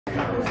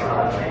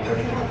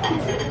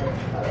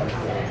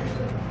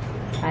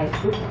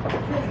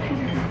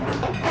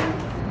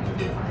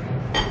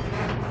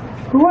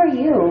Who are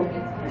you?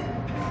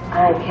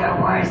 I'm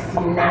your worst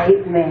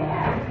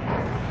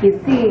nightmare.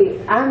 You see,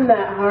 I'm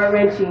that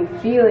heart-wrenching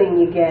feeling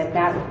you get,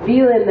 that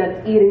feeling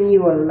that's eating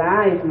you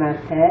alive, my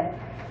pet.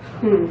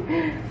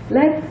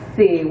 Let's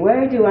see,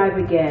 where do I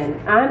begin?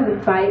 I'm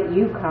the fight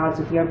you caused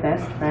with your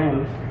best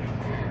friend.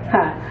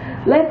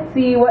 Let's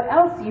see what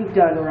else you've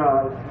done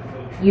wrong.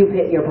 You've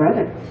hit your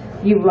brother.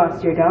 You've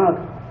lost your dog.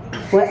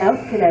 What else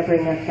can I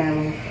bring up that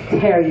will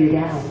tear you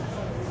down?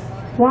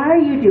 Why are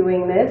you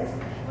doing this?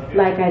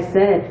 Like I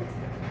said,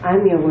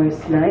 I'm your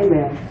worst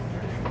nightmare.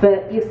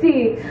 But you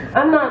see,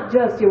 I'm not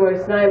just your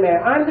worst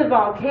nightmare. I'm the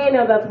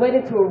volcano that's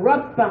waiting to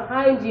erupt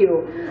behind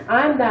you.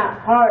 I'm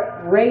that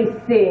heart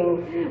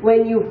racing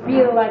when you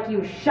feel like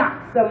you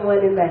shot someone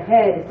in the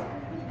head.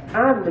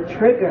 I'm the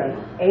trigger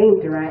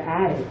aimed right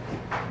at it.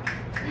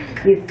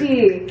 You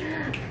see,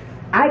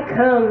 I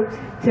come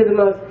to the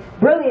most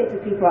brilliant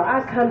of people.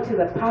 I come to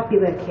the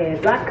popular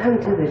kids. I come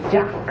to the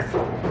jocks.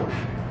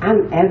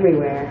 I'm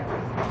everywhere.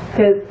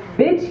 Because,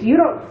 bitch, you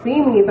don't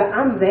see me, but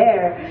I'm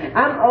there.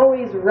 I'm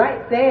always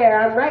right there.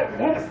 I'm right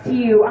next to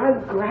you.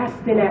 I'm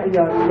grasping at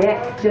your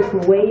neck, just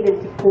waiting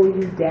to pull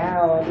you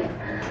down.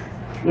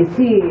 You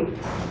see,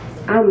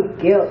 I'm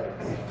guilt.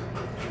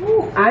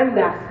 I'm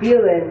that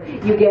feeling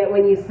you get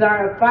when you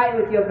start a fight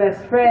with your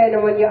best friend,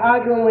 or when you're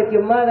arguing with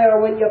your mother, or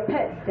when your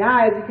pet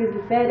dies because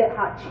you fed it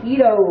hot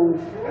Cheetos.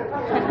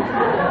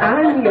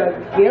 I'm your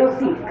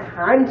guilty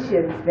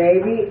conscience,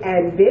 baby,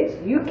 and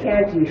bitch, you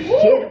can't do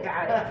shit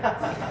about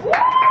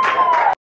it.